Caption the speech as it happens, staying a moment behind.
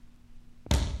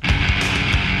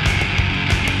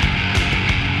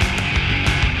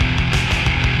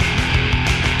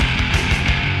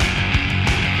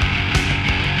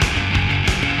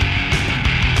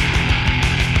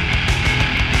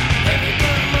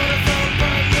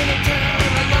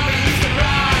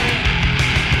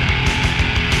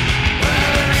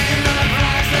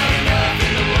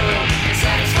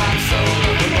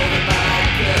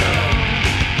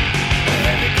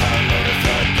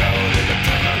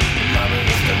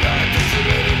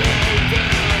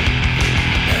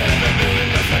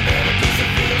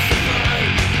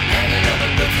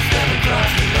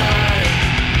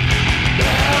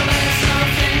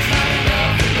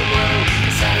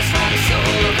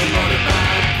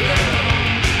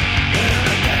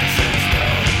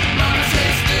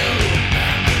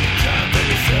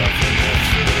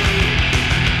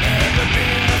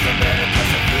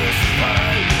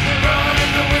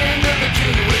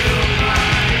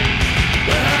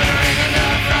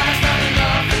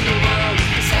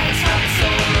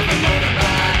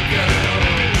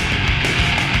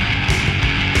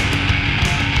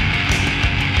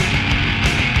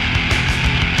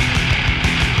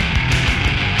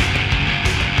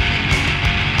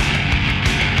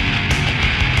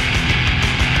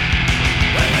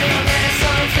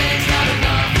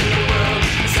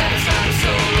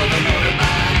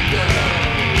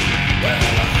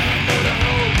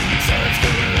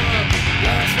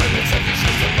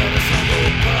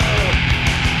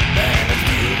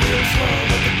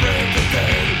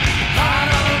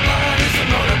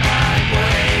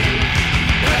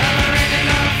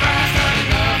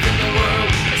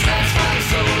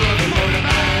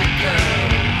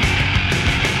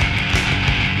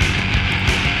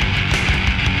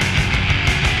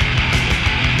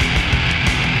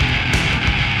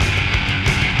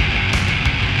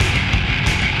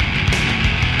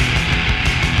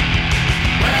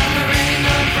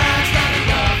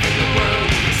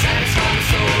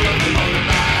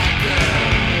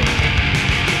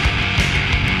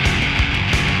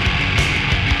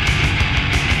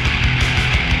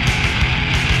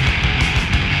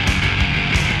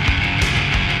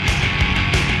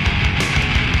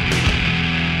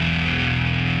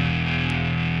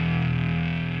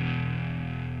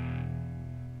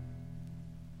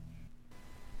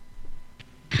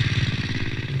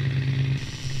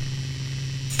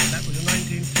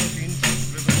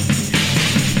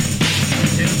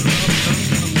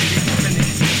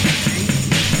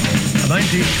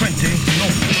2020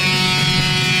 north.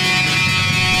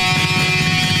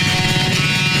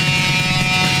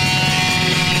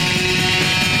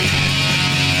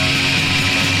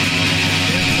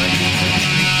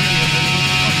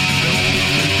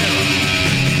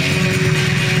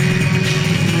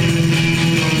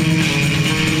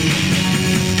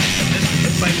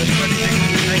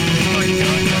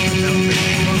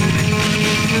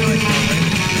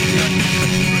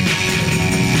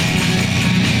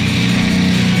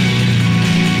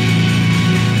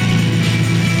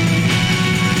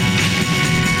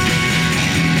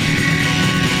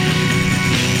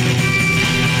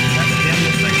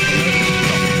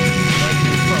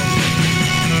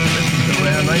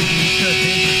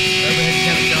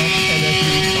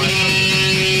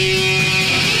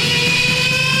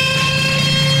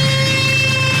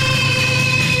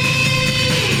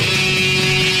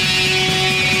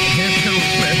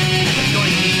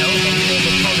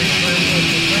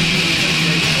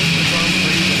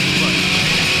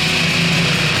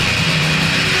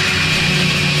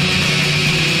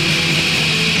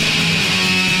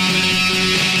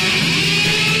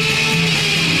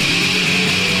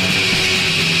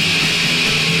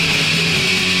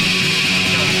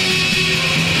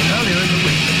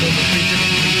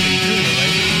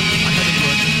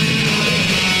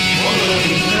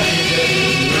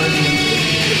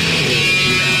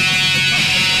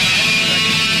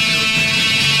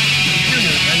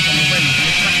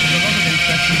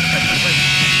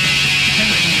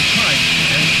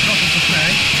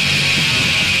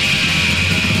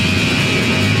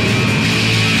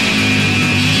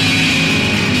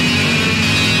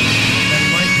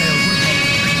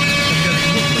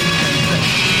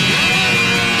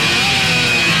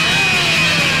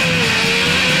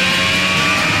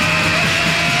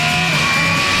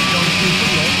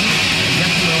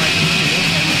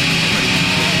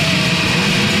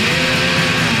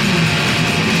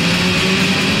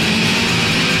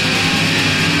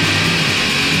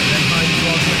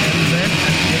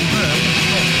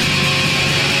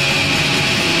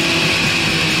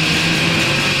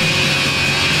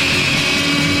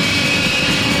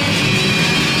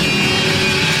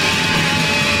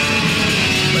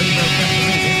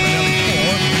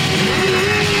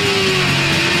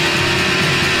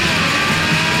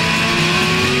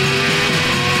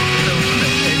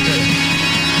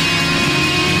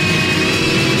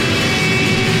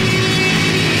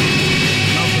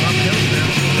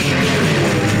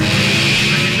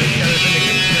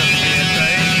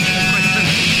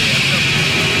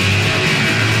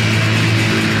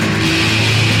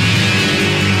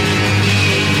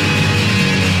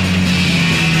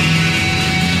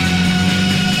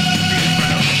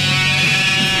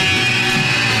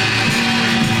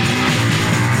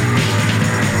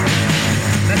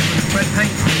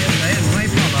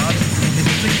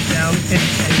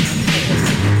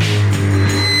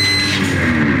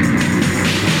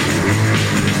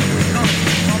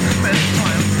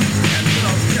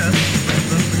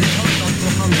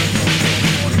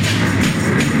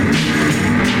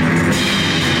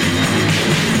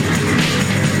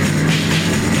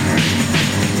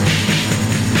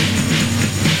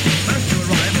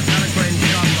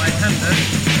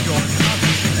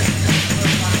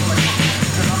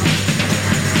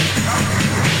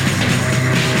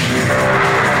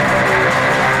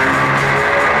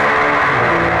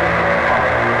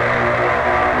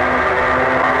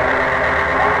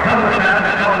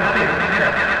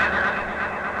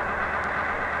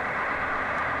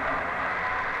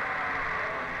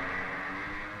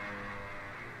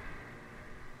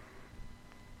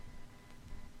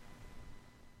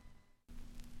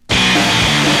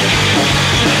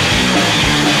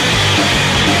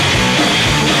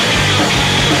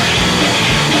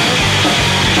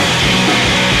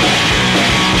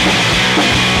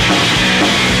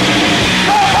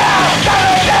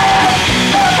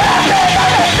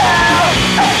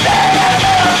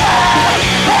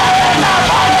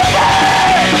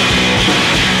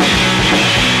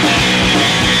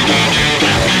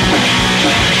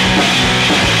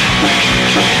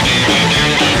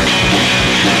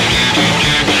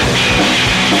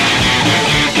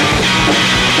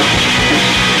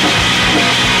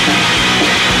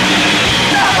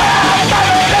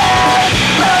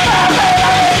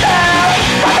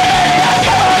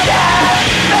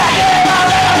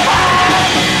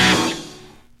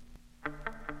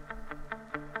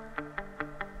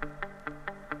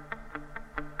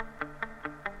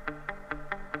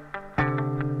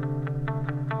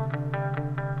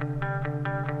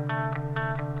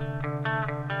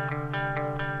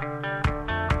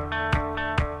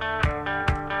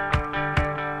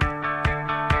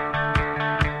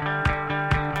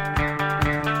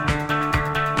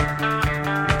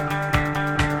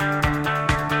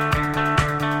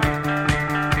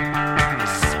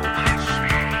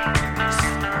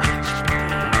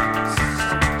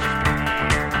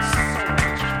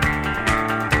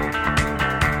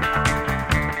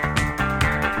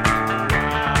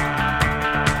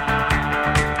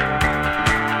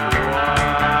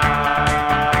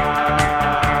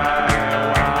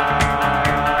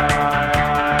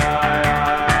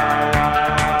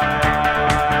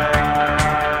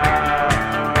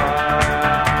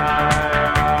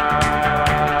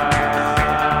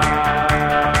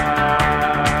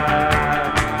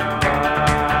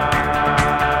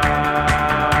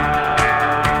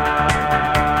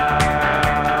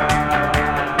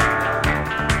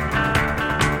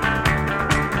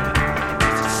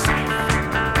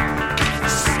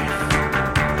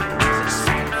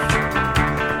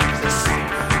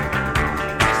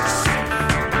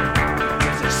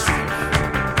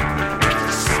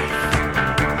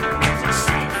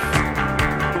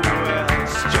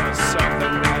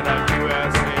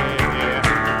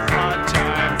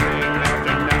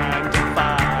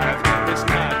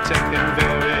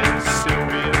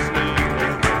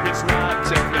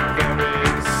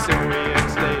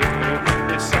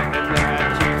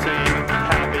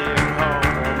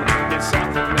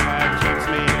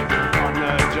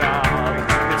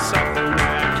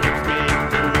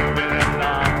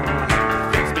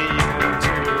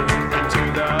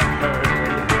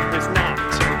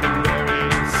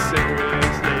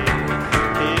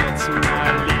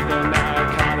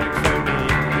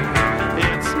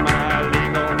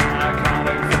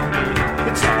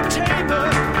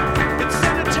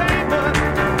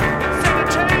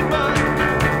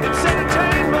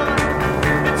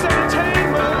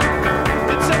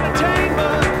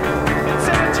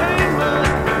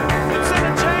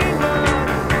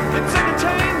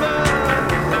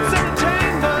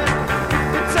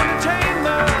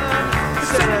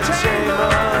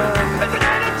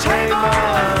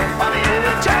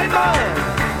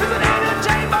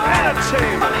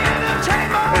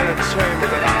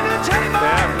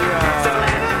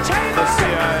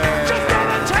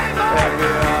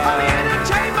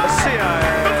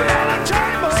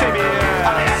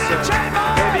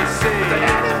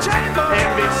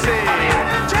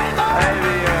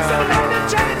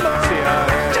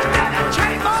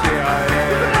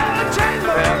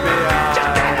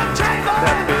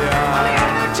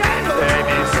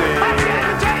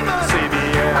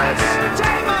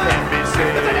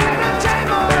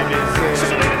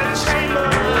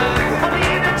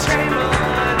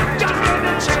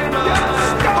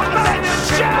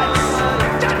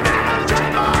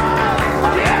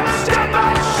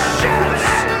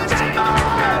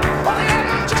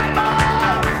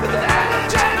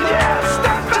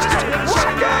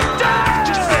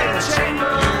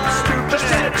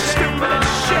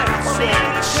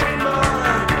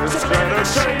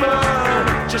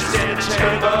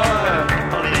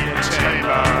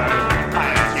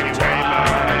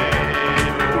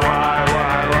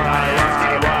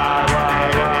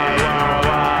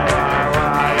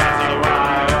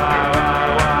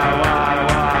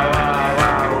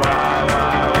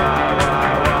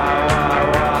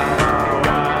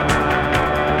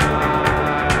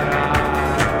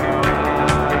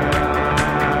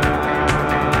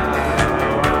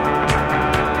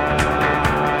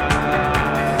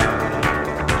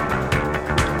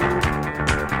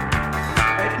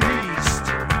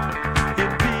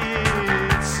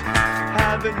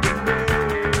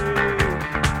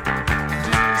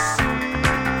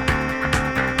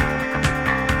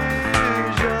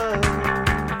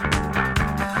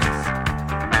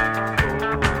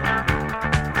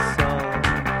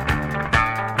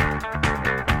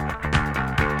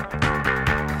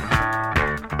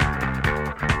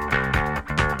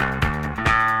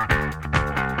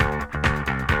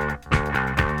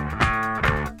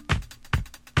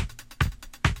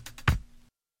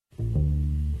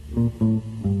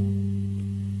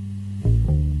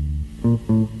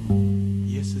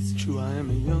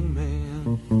 young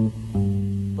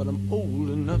man, but I'm old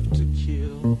enough to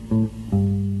kill.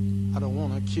 I don't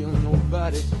wanna kill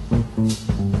nobody,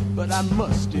 but I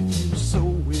must if you so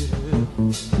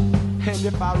will. And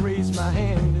if I raise my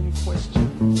hand in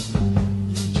question,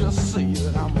 you just say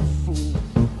that I'm a fool.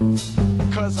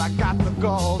 'Cause I got the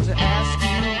gall to ask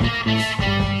you,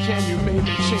 can you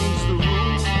maybe change the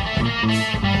rules?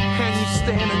 Can you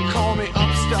stand and call me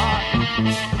upstart?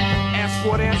 Ask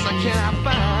what answer can I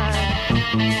find?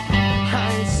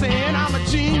 I ain't saying I'm a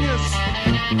genius.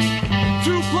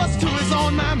 2 plus 2 is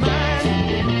on my mind.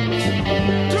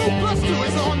 2 plus 2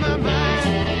 is on my mind.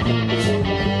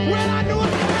 When I knew a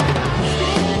guy in high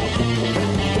school,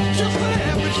 just an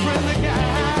average friendly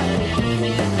guy,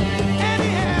 and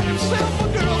he had himself a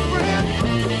girlfriend,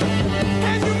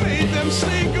 and you made them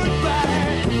say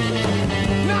goodbye.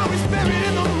 Now he's buried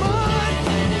in the mud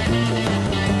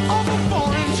of a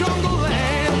foreign jungle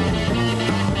land,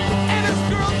 and his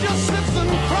girl just sits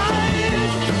and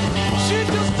cries. She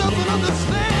just doesn't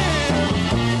understand.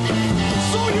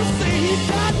 So you say he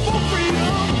died for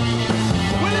freedom.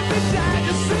 Well, if he died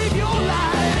to save your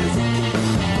lives,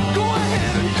 go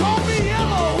ahead and call me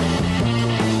yellow.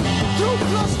 2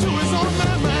 plus 2 is on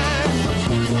my mind.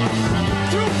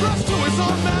 2 plus 2 is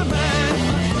on my mind.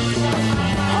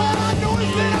 All I know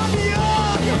is that I'm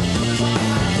young,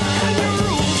 and the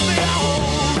rules they are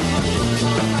old.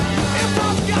 If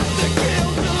I've got to kill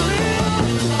to live,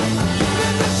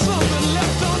 then there's something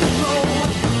left untold.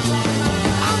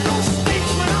 I'm no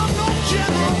statesman, I'm no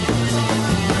general,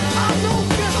 I'm no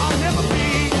gun, I'll never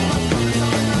be.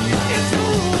 It's the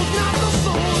rules, not the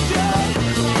soldiers,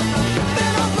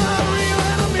 that are my real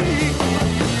enemy.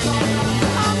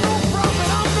 I'm no prophet,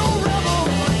 I'm no rebel,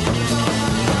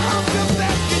 I'm just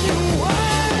asking you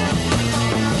why.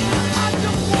 I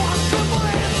just want a simple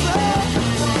answer,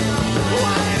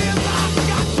 why it is I've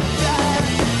got to die.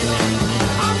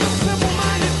 I'm a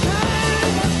simple-minded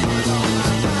kind.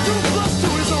 2 plus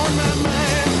 2 is on my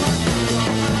mind.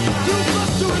 2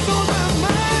 plus 2 is on my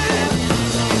mind.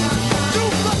 2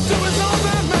 plus 2 is on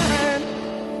my mind.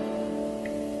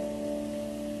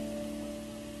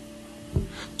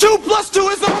 2 plus 2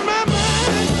 is on my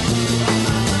mind.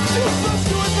 2 plus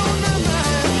 2 is on my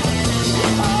mind.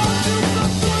 Oh, 2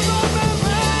 plus 2 is on my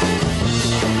mind.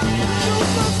 2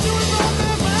 plus 2 is on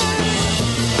my mind.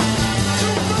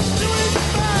 2 plus 2 is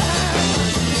mine.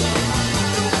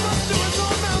 2 plus 2 is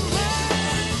on my mind.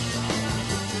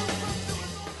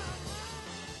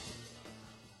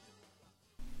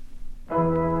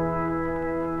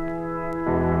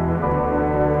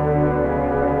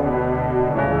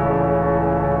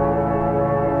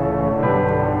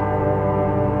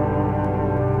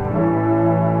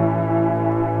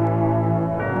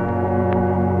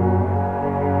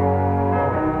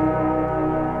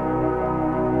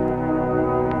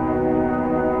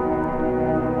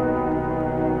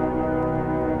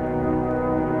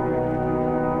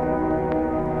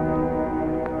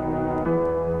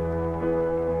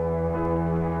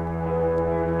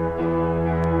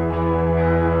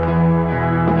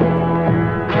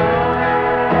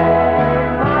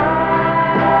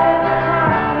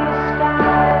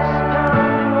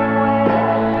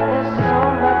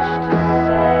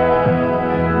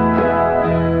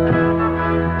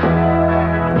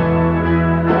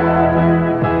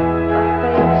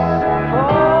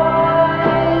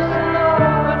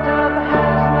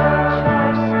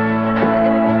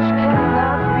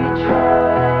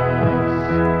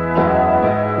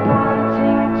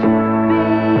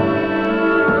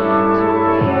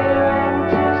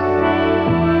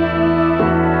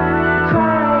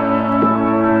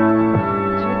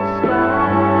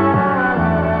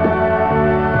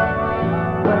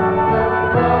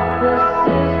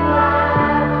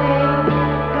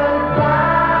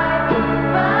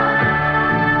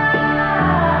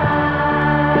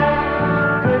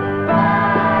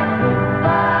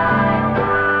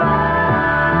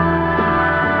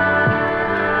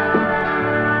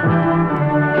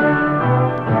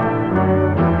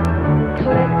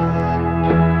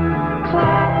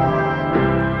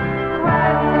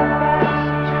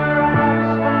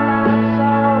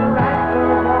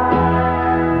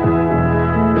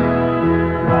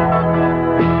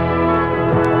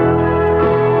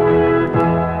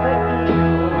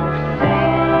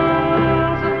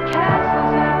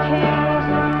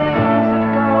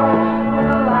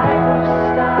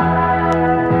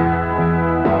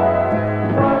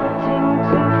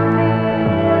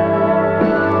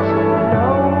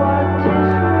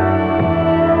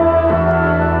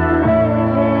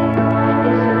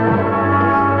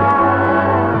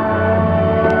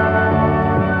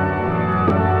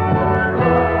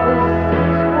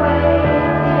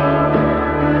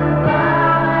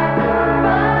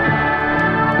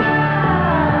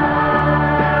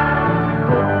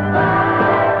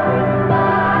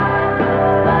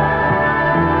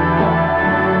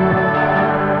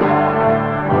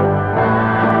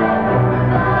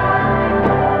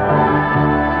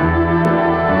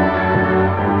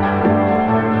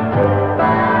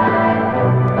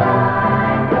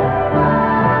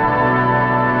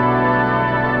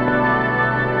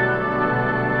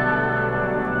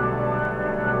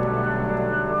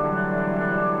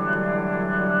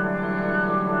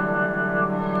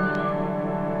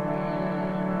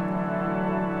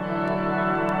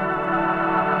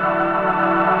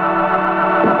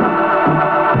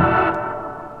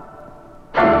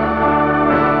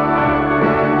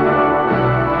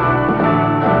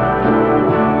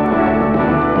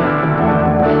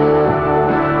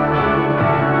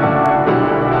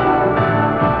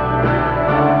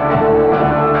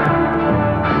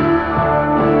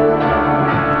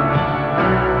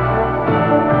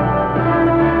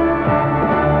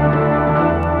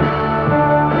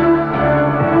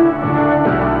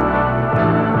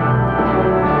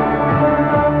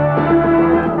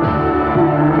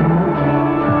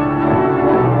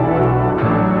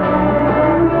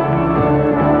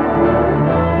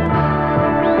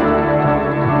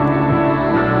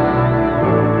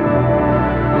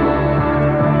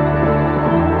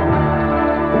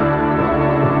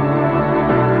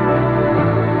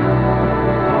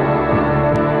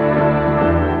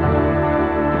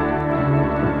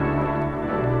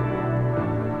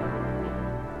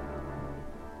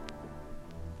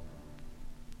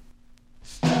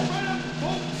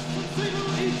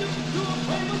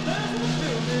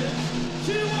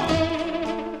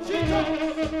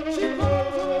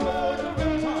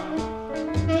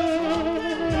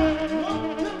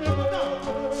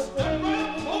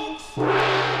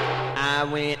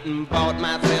 went and bought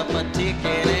myself a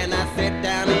ticket and I sat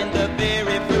down in the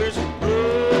very first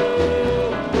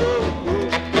row.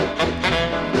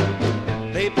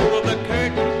 They pulled the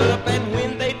curtains up and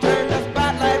when they turned the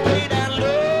spotlight way down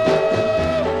low,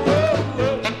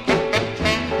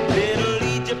 little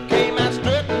Egypt came out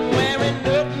strutting, wearing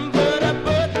nothing but a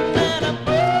button and a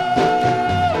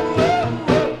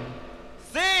bow,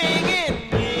 singing,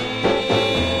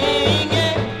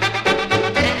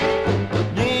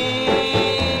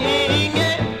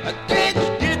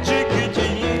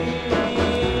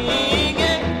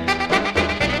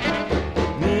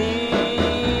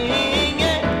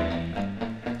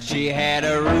 she had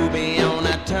a ruby on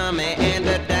her tummy and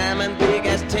a diamond big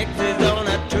as Texas on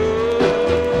her toe.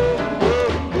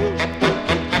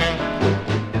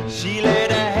 She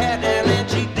laid her hair down and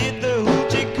she did the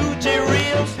hoochie coochie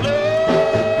real slow.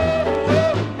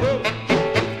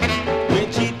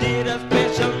 When she did a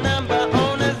special number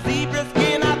on a zebra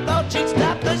skin, I thought she'd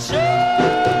stop the show.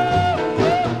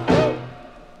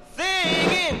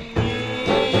 Singing,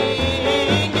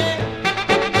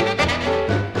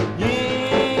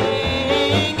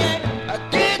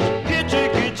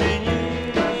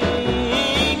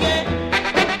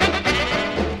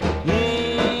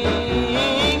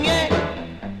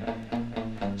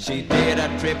 she did a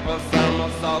triple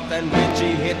somersault and when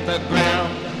she hit the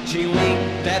ground, she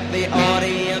winked at the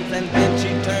audience and then she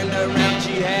turned around.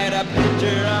 She had a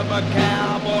picture of a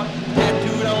cowboy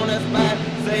tattooed on her spine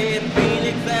saying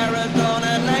Phoenix,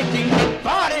 Arizona,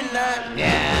 1949.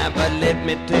 Yeah, but let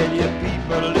me tell you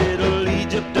people, little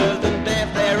Egypt doesn't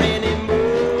dance there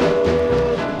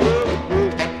anymore.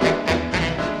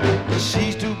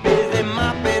 She's too busy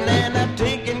mopping and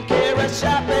taking care of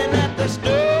shopping at the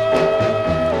store.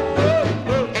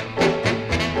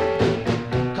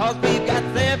 We've got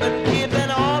 7 kids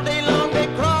and all day long they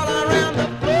crawl around the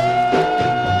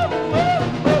floor,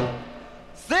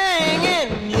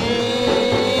 singing,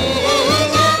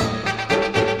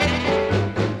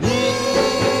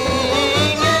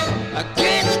 I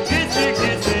can't get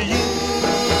to you.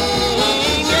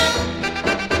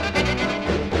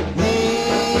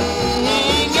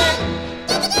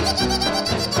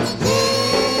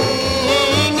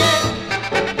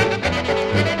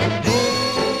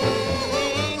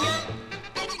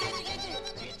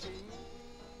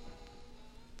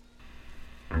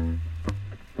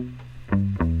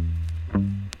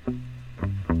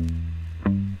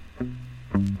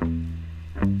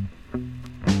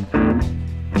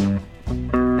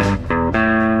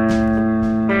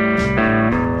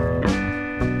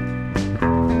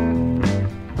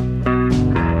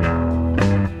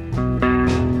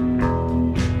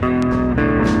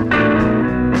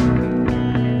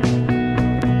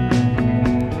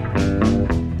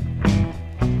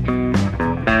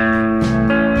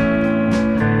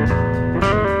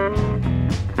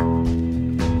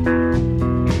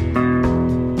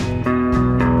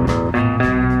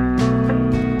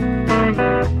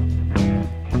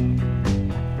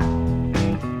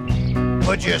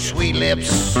 Put your sweet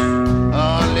lips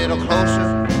a little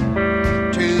closer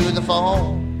to the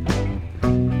phone.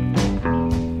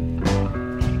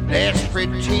 Let's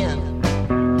pretend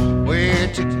we're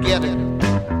together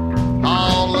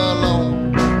all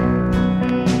alone.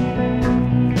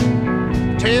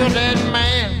 Tell that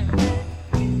man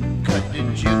cut the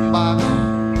jukebox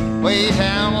way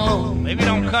down low. Maybe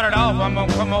don't cut it off. I'm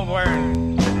gonna come over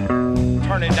and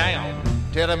turn it down.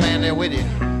 Tell the man they're with you.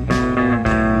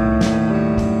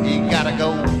 You gotta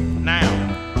go now,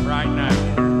 right now.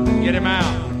 Get him out.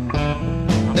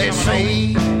 They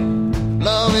say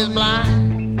love is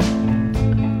blind.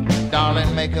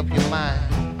 Darling, make up your mind.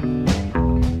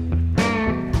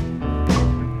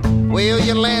 Will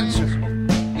you answer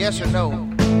yes or no?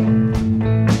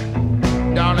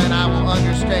 Darling, I will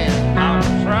understand. I'll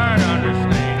try to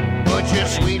understand. Put your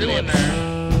sweet lips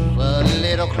a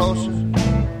little closer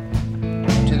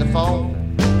to the phone.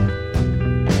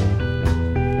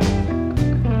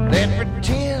 Let's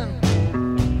pretend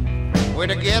we're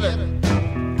together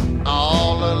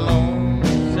all alone.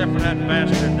 Except for that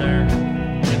bastard there.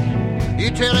 You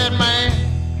tell that man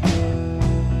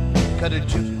cut it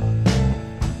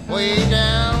way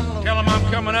down low. Tell him I'm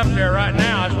coming up there right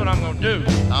now. That's what I'm gonna do.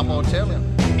 I'm gonna tell him.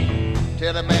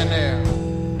 Tell that man there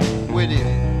with you.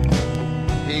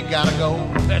 He gotta go.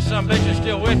 If that son of a bitch is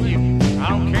still with you, I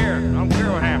don't care. I don't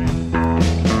care what happens.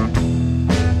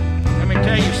 Let me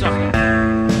tell you something.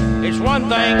 It's one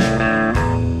thing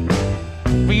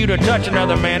for you to touch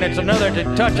another man. It's another to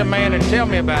touch a man and tell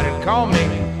me about it. Call me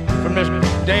from this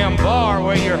damn bar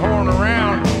where you're whoring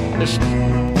around. This,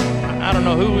 I don't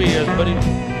know who he is, but he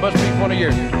must be one of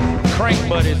your crank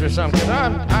buddies or something,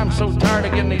 because I'm so tired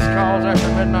of getting these calls after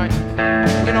midnight.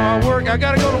 You know, I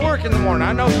gotta go to work in the morning.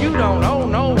 I know you don't. Oh,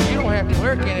 no, you don't have to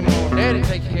work anymore. Daddy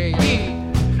takes care of you.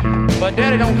 But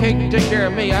Daddy don't take care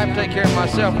of me. I have to take care of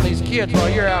myself and these kids while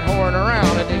you're out whoring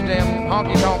around at these damn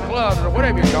honky-tonk clubs or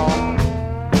whatever you call them.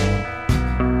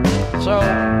 So,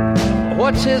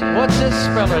 what's this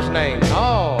fella's name?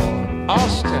 Oh,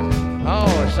 Austin.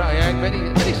 Oh, sorry, but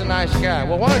he's a nice guy.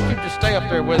 Well, why don't you just stay up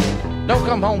there with him? Don't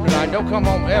come home tonight. Don't come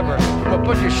home ever. I'm gonna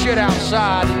put your shit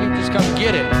outside and you just come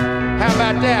get it. How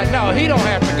about that? No, he don't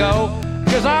have to go,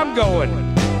 because I'm going.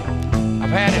 I've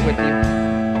had it with you.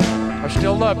 I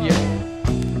still love you,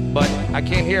 but I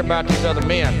can't hear about these other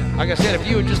men. Like I said, if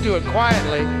you would just do it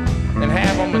quietly and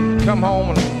have them and come home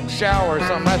and shower or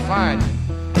something, that's fine.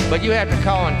 But you have to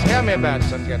call and tell me about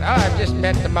something. Oh, I've just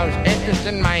met the most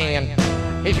interesting man.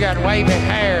 He's got wavy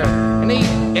hair, and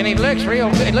he looks real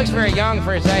good. He looks very young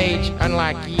for his age,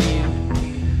 unlike you.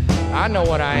 I know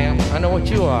what I am. I know what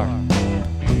you are.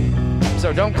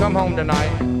 So don't come home tonight.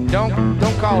 Don't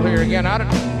call here again.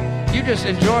 You just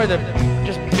enjoy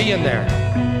just being there.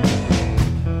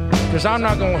 Because I'm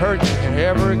not going to hurt you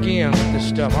ever again with this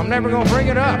stuff. I'm never going to bring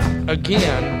it up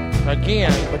again.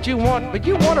 But you want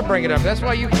to bring it up. That's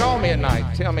why you call me at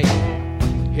night. Tell me,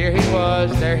 here he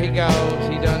was, there he goes,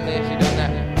 he done this, he done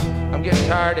that. I'm getting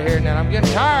tired of hearing that. I'm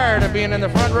getting tired of being in the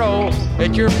front row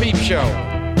at your peep show.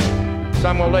 So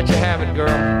I'm going to let you have it, girl.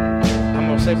 I'm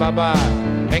going to say bye-bye.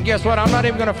 And guess what? I'm not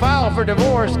even going to file for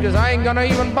divorce, because I ain't going to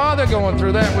even bother going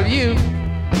through that with you.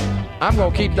 I'm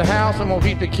going to keep the house, I'm going to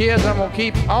keep the kids, I'm going to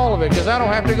keep all of it, because I don't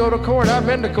have to go to court. I've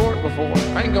been to court before.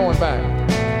 I ain't going back.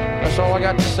 That's all I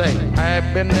got to say. I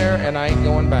have been there, and I ain't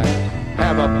going back.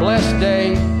 Have a blessed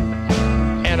day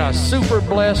and a super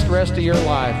blessed rest of your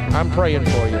life. I'm praying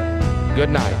for you. Good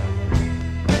night.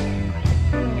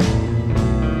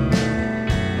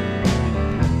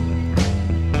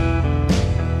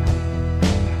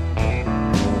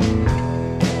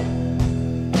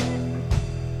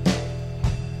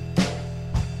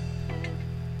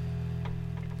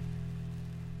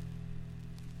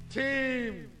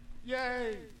 Team,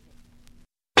 yay!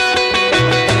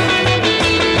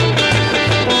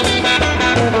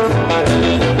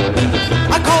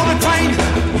 I called a train,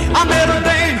 I met a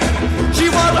dame. She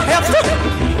was a hefty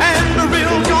and a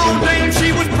real gone dame.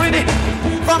 She was pretty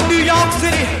from New York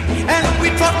City, and we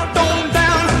trucked on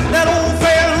down that old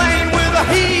fair lane with a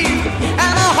heave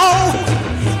and a hoe.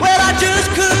 Well, I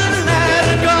just couldn't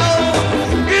let it go.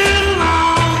 Get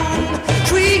along,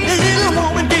 sweet little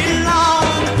woman, get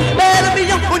along. Better be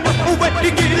young when you're wet to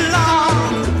get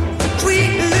along.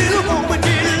 Sweet little woman,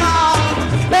 get along.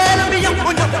 Better be young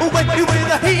when you're wet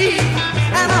with a heave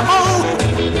and a hoe.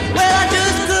 Well, I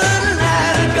just couldn't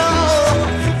let it go.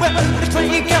 Well, the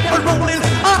train kept a rolling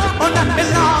all night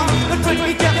long. The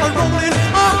train kept a rolling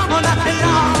all night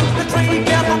long. The train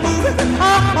kept a moving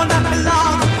all night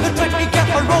long. The train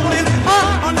kept a rolling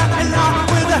all night long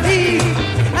with a heave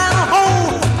and a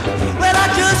hoe. Well, I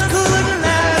just couldn't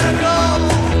let it go.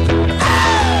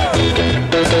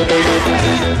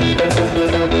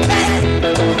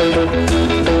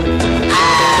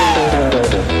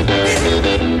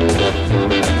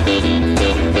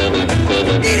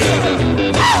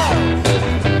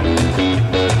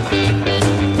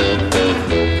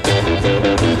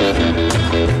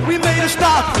 We made a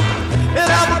stop in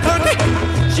Albuquerque.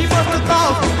 She must have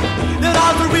thought that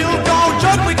I was a real dog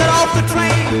jerk. We got off the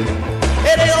train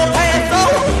at El Paso.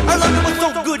 Her looking was so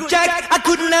good, Jack, I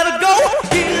couldn't let her go.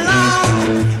 Get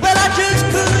along, well, I just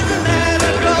couldn't let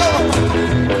her go.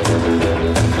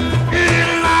 Get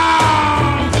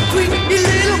along, sweet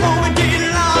little woman, get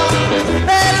along.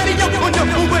 Let me young when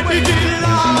you're wet, get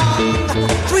along.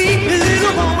 Sweet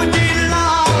little woman, get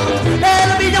along.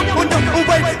 Let me young when you're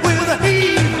wet with a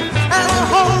heave and a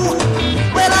hoe.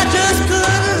 Well, I just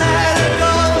couldn't let it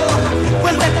go.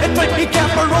 Well, let the train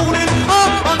kept a rolling all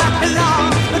night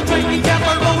long. The train kept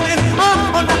a rolling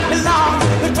all night long.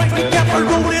 The train kept a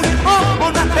rolling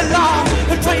all night long.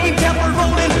 The train kept a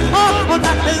rolling all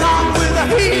night long with a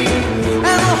heave and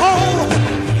a hoe.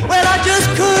 Well, I just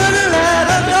couldn't let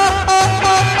her go.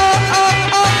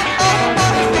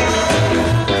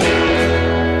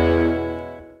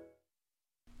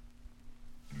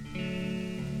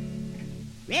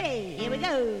 Ready, here we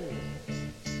go.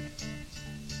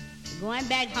 Going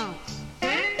back home.